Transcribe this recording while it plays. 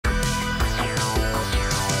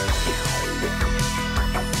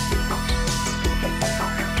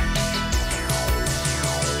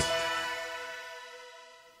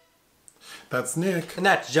That's Nick. And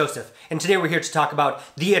that's Joseph. And today we're here to talk about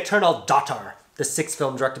The Eternal Daughter, the sixth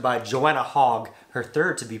film directed by Joanna Hogg, her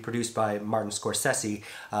third to be produced by Martin Scorsese,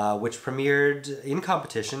 which premiered in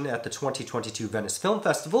competition at the 2022 Venice Film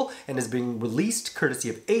Festival and is being released courtesy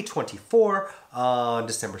of A24 on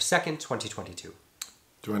December 2nd, 2022.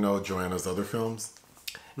 Do I know Joanna's other films?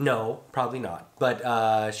 No, probably not. But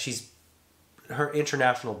her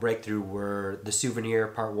international breakthrough were The Souvenir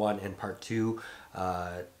Part 1 and Part 2,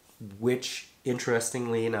 which,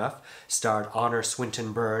 interestingly enough, starred Honor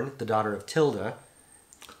Swinton Byrne, the daughter of Tilda,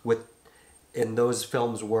 and those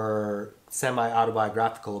films were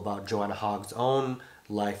semi-autobiographical about Joanna Hogg's own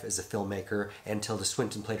life as a filmmaker, and Tilda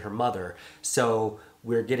Swinton played her mother. So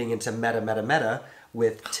we're getting into meta,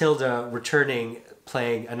 with Tilda returning,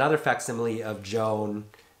 playing another facsimile of Joan,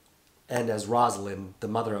 and as Rosalind, the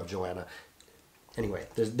mother of Joanna. Anyway,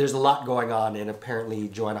 there's a lot going on, and apparently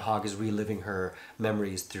Joanna Hogg is reliving her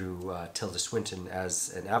memories through Tilda Swinton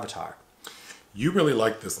as an avatar. You really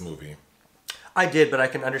like this movie. I did, but I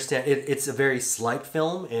can understand. It's a very slight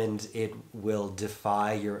film, and it will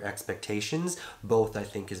defy your expectations, both, I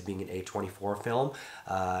think, as being an A24 film,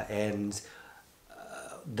 and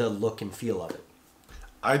the look and feel of it.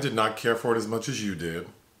 I did not care for it as much as you did.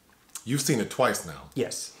 You've seen it twice now.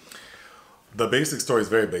 Yes. The basic story is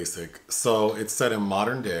very basic. So it's set in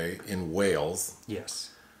modern day in Wales.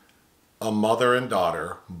 Yes. A mother and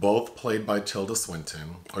daughter, both played by Tilda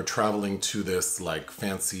Swinton, are traveling to this like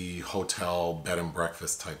fancy hotel bed and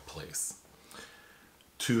breakfast type place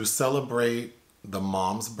to celebrate the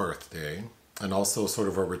mom's birthday, and also sort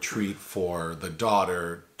of a retreat for the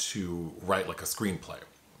daughter to write like a screenplay.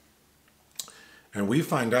 And we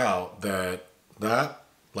find out that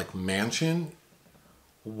like mansion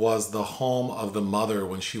was the home of the mother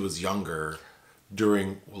when she was younger,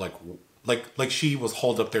 during like she was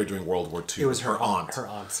holed up there during World War II. It was her aunt. Her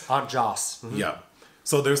Aunt Joss. Mm-hmm. Yeah.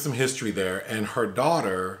 So there's some history there, and her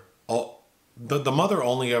daughter, the mother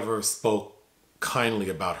only ever spoke kindly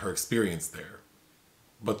about her experience there.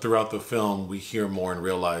 But throughout the film, we hear more and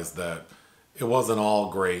realize that it wasn't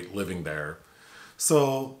all great living there.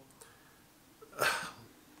 So,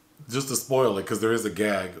 just to spoil it, because there is a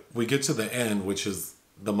gag, we get to the end, which is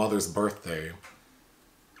the mother's birthday,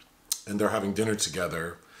 and they're having dinner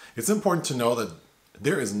together. It's important to know that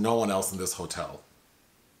there is no one else in this hotel.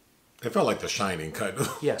 It felt like The Shining, kind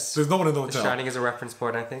of. Yes. There's no one in the hotel. The Shining is a reference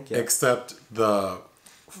point, I think. Yeah. Except the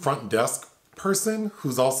front desk person,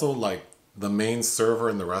 who's also like the main server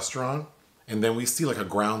in the restaurant. And then we see like a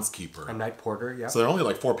groundskeeper. A night porter, yeah. So there are only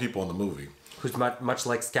like 4 people in the movie. Who's much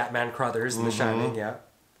like Scatman Crothers in The Shining, yeah.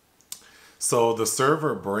 So the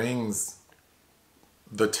server brings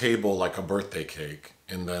the table like a birthday cake,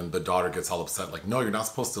 and then the daughter gets all upset, like, no, you're not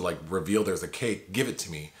supposed to like reveal there's a cake, give it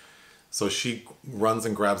to me. So she runs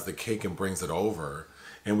and grabs the cake and brings it over,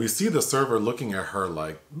 and we see the server looking at her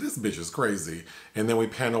like, this bitch is crazy. And then we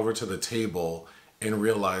pan over to the table and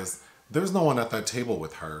realize there's no one at that table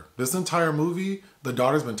with her. This entire movie, the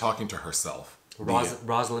daughter's been talking to herself.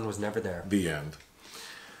 Rosalind was never there. The end.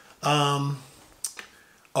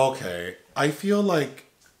 Okay, I feel like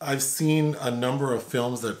I've seen a number of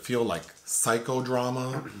films that feel like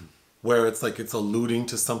psychodrama, where it's like it's alluding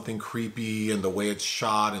to something creepy, and the way it's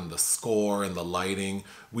shot and the score and the lighting.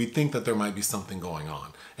 We think that there might be something going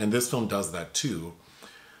on. And this film does that too.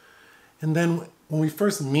 And then when we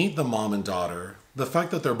first meet the mom and daughter, the fact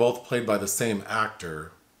that they're both played by the same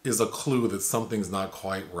actor is a clue that something's not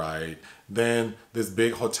quite right. Then this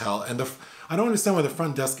big hotel, and I don't understand why the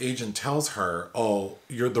front desk agent tells her, oh,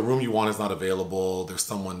 the room you want is not available, there's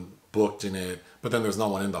someone booked in it, but then there's no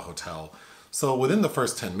one in the hotel. So within the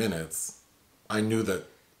first 10 minutes, I knew that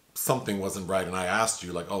something wasn't right, and I asked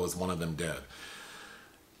you, like, oh, is one of them dead?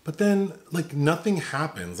 But then, like, nothing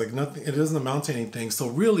happens, like nothing, it doesn't amount to anything. So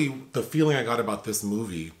really, the feeling I got about this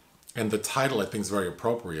movie, and the title I think is very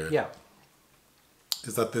appropriate, yeah,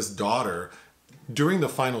 is that this daughter, during the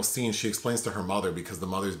final scene, she explains to her mother, because the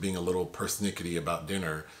mother's being a little persnickety about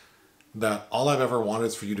dinner, that all I've ever wanted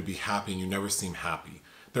is for you to be happy, and you never seem happy.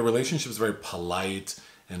 Their relationship is very polite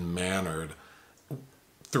and mannered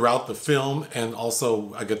throughout the film, and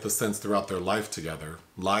also I get the sense throughout their lives together.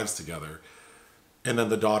 And then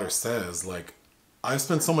the daughter says, like, I've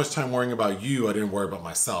spent so much time worrying about you, I didn't worry about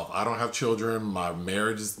myself. I don't have children, my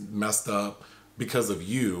marriage is messed up because of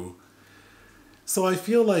you. So I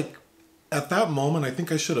feel like at that moment, I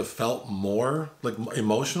think I should have felt more like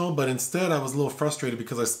emotional, but instead I was a little frustrated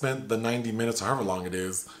because I spent the 90 minutes or however long it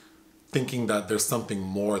is thinking that there's something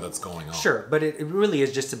more that's going on. Sure, but it really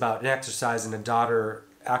is just about an exercise in a daughter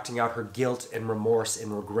acting out her guilt and remorse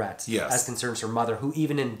and regret as concerns her mother, who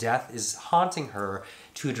even in death is haunting her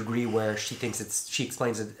to a degree where she thinks she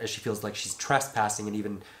explains it as she feels like she's trespassing and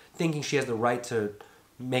even thinking she has the right to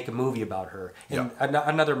make a movie about her. And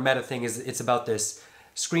another meta thing is it's about this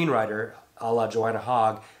screenwriter, a la Joanna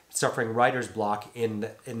Hogg, suffering writer's block in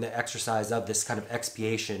the exercise of this kind of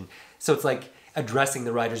expiation. So it's like addressing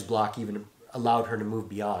the writer's block even allowed her to move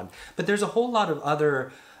beyond. But there's a whole lot of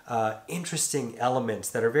other interesting elements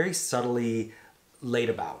that are very subtly laid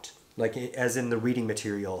about, like as in the reading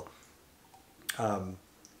material,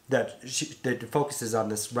 that focuses on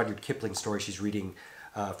this Rudyard Kipling story she's reading,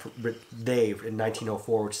 Dave in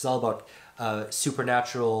 1904, which is all about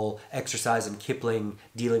supernatural exercise and Kipling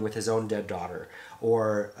dealing with his own dead daughter.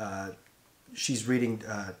 Or she's reading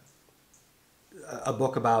a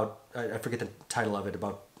book about, I forget the title of it,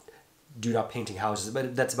 about do not painting houses,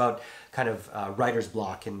 but that's about kind of writer's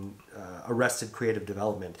block and arrested creative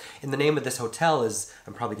development. And the name of this hotel is,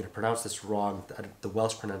 I'm probably going to pronounce this wrong, the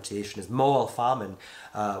Welsh pronunciation is Moel Famen,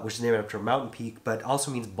 which is named after a mountain peak, but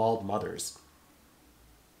also means bald mothers.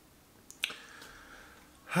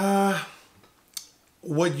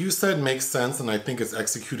 What you said makes sense, and I think it's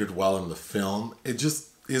executed well in the film. It just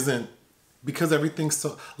isn't, because everything's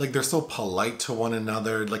so, like, they're so polite to one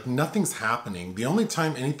another, like nothing's happening. The only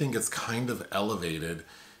time anything gets kind of elevated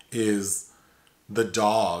is the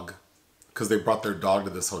dog, because they brought their dog to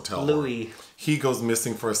this hotel. Louis. He goes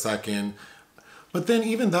missing for a second. But then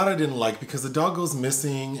even that I didn't like, because the dog goes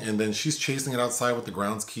missing and then she's chasing it outside with the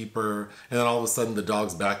groundskeeper, and then all of a sudden the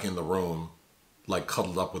dog's back in the room, like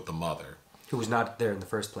cuddled up with the mother. Who was not there in the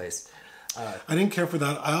first place. I didn't care for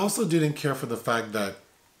that. I also didn't care for the fact that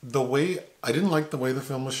I didn't like the way the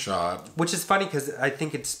film was shot. Which is funny because I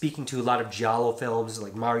think it's speaking to a lot of giallo films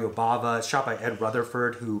like Mario Bava. It's shot by Ed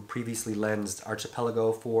Rutherford, who previously lensed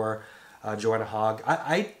Archipelago for Joanna Hogg.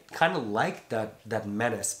 I kind of like that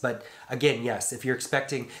menace. But again, yes, if you're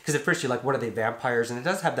expecting... Because at first you're like, what are they, vampires? And it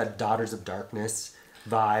does have that Daughters of Darkness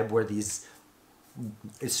vibe where these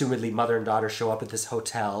assumedly mother and daughter show up at this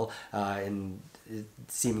hotel and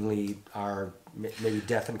seemingly are maybe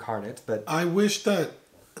death incarnate. But I wish that...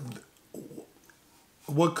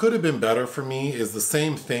 What could have been better for me is the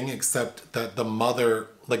same thing, except that the mother,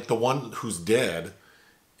 like the one who's dead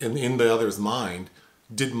in the other's mind,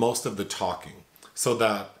 did most of the talking. So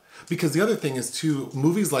that, because the other thing is too,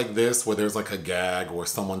 movies like this where there's like a gag or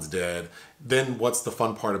someone's dead, then what's the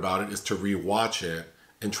fun part about it is to rewatch it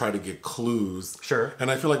and try to get clues. Sure. And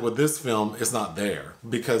I feel like with this film, it's not there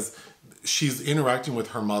because she's interacting with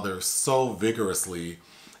her mother so vigorously.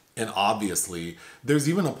 And obviously, there's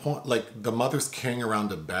even a point, like the mother's carrying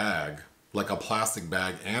around a bag, like a plastic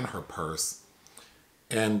bag and her purse.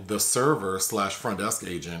 And the server / front desk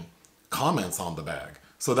agent comments on the bag.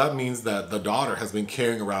 So that means that the daughter has been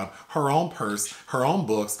carrying around her own purse, her own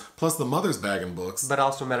books, plus the mother's bag and books. But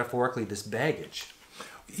also metaphorically, this baggage.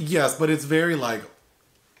 Yes, but it's very like,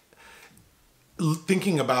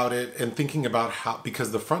 thinking about it and thinking about how,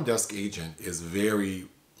 because the front desk agent is very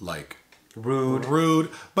like, rude,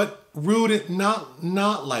 but rude, not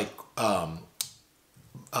like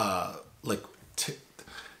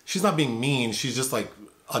she's not being mean. She's just like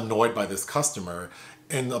annoyed by this customer.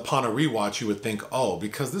 And upon a rewatch, you would think, oh,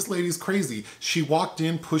 because this lady's crazy. She walked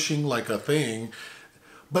in pushing like a thing.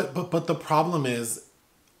 But the problem is,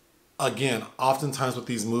 again, oftentimes with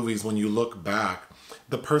these movies, when you look back,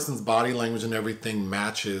 the person's body language and everything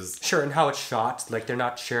matches. Sure, and how it's shot, like they're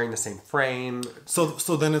not sharing the same frame. So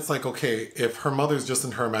then it's like, okay, if her mother's just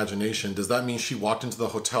in her imagination, does that mean she walked into the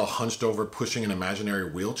hotel hunched over pushing an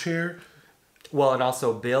imaginary wheelchair? Well, and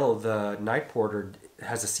also Bill, the night porter,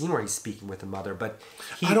 has a scene where he's speaking with the mother, but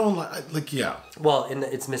I don't like, yeah. Well, and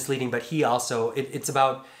it's misleading, but he also, it's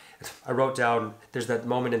about, I wrote down, there's that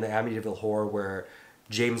moment in the Amityville Horror where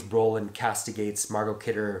James Brolin castigates Margot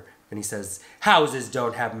Kidder and he says, houses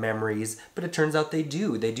don't have memories, but it turns out they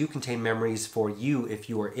do. They do contain memories for you if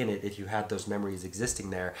you were in it, if you had those memories existing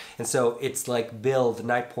there. And so it's like Bill, the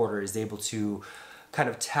night porter, is able to kind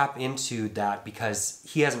of tap into that because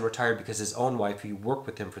he hasn't retired because his own wife, who worked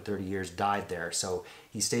with him for 30 years, died there. So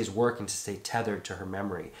he stays working to stay tethered to her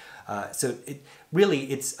memory. So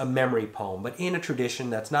it's a memory poem, but in a tradition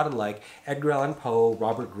that's not unlike Edgar Allan Poe,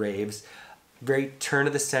 Robert Graves, very turn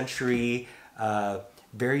of the century,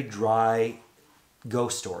 very dry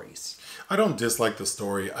ghost stories. I don't dislike the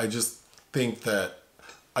story. I just think the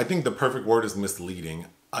perfect word is misleading.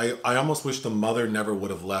 I almost wish the mother never would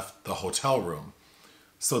have left the hotel room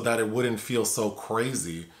so that it wouldn't feel so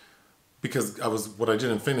crazy. Because what I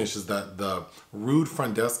didn't finish is that the rude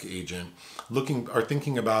front desk agent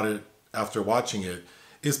thinking about it after watching it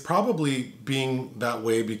is probably being that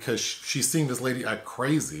way because she's seeing this lady act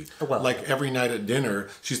crazy. Well, like every night at dinner,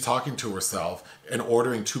 she's talking to herself and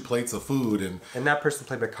ordering 2 plates of food. And that person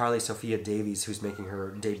played by Carly-Sophia Davies, who's making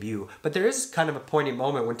her debut. But there is kind of a poignant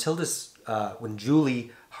moment when when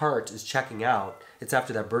Julie Hart is checking out. It's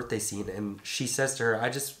after that birthday scene, and she says to her, "I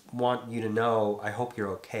just want you to know, I hope you're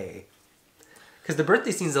okay." Because the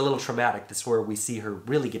birthday scene is a little traumatic. This is where we see her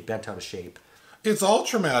really get bent out of shape. It's all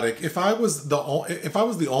traumatic. If I was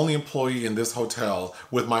the only employee in this hotel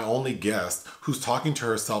with my only guest who's talking to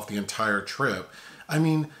herself the entire trip, I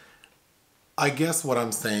mean, I guess what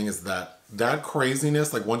I'm saying is that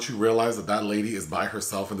craziness, like once you realize that lady is by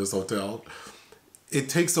herself in this hotel, it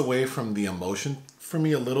takes away from the emotion for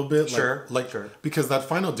me a little bit. Sure. Because that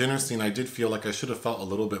final dinner scene, I did feel like I should have felt a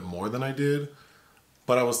little bit more than I did.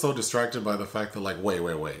 But I was so distracted by the fact that, like,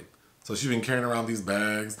 wait. So she's been carrying around these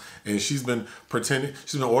bags, and she's been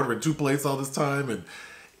ordering 2 plates all this time,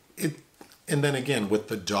 and then again with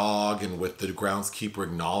the dog and with the groundskeeper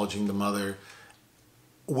acknowledging the mother,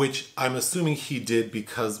 which I'm assuming he did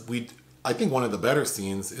because I think one of the better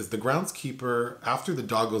scenes is the groundskeeper, after the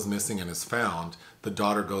dog goes missing and is found, the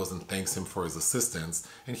daughter goes and thanks him for his assistance,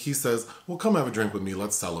 and he says, "Well, come have a drink with me,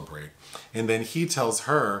 let's celebrate." And then he tells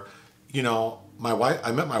her, "You know,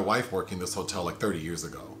 I met my wife working this hotel like 30 years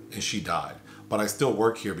ago, and she died. But I still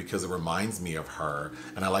work here because it reminds me of her,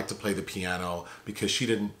 and I like to play the piano because she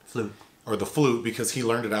didn't..." Flute. Or the flute, because he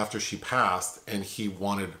learned it after she passed, and he's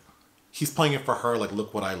playing it for her, like,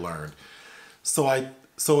 look what I learned. So I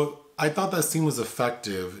thought that scene was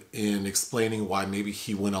effective in explaining why maybe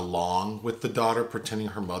he went along with the daughter pretending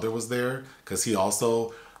her mother was there, because he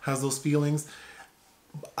also has those feelings.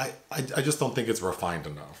 I just don't think it's refined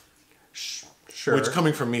enough. Sure. Which,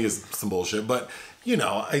 coming from me, is some bullshit. But, you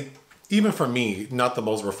know, even for me, not the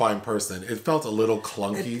most refined person, it felt a little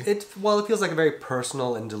clunky. It feels like a very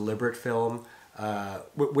personal and deliberate film,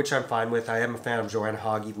 which I'm fine with. I am a fan of Joanna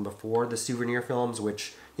Hogg even before the Souvenir films,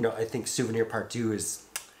 which, you know, I think Souvenir Part 2 is,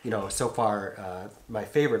 you know, so far my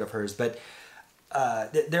favorite of hers. But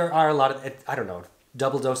there are a lot of, I don't know,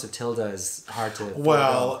 double dose of Tilda is hard to...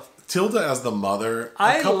 Well... Tilda as the mother,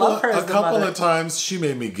 I love her as the mother. A couple of times she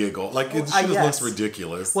made me giggle. Like, she just looks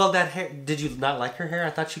ridiculous. Well, that hair, did you not like her hair? I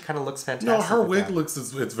thought she kind of looks fantastic. No, her wig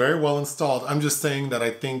it's very well installed. I'm just saying that I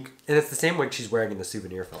think... And it's the same wig she's wearing in the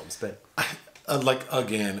Souvenir films, but...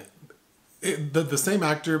 the same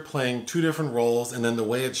actor playing 2 different roles, and then the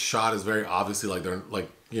way it's shot is very obviously like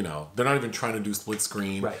they're not even trying to do split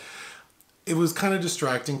screen. Right. It was kind of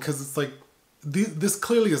distracting because it's like, this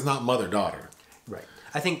clearly is not mother-daughter. Right.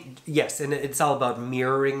 I think, yes, and it's all about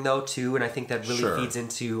mirroring, though, too, and I think that really feeds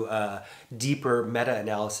into deeper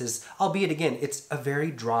meta-analysis, albeit, again, it's a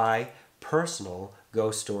very dry, personal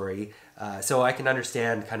ghost story, so I can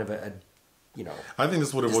understand kind of a you know... I think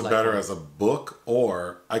this would have worked better as a book,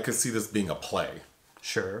 or I could see this being a play.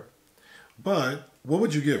 Sure. But, what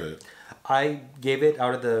would you give it? I gave it,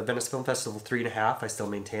 out of the Venice Film Festival, 3.5. I still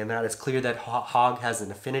maintain that. It's clear that Hogg has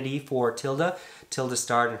an affinity for Tilda. Tilda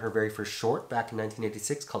starred in her very first short back in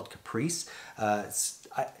 1986 called Caprice. I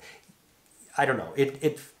don't know.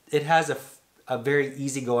 It has a very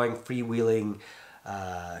easydgoing, freewheeling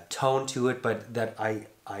tone to it, but that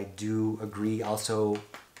I do agree also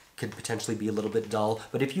could potentially be a little bit dull.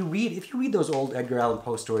 But if you read those old Edgar Allan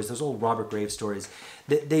Poe stories, those old Robert Graves stories,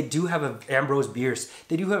 they do have Ambrose Bierce.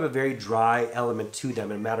 They do have a very dry element to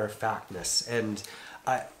them, and a matter of factness. And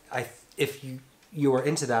if you are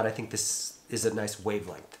into that, I think this is a nice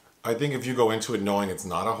wavelength. I think if you go into it knowing it's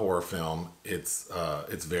not a horror film, it's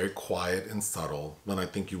very quiet and subtle, then I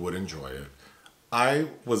think you would enjoy it. I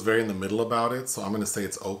was very in the middle about it, so I'm going to say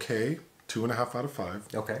it's okay. 2.5 out of 5.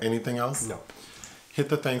 Okay. Anything else? No. Hit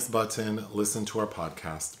the thanks button. Listen to our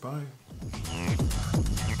podcast. Bye.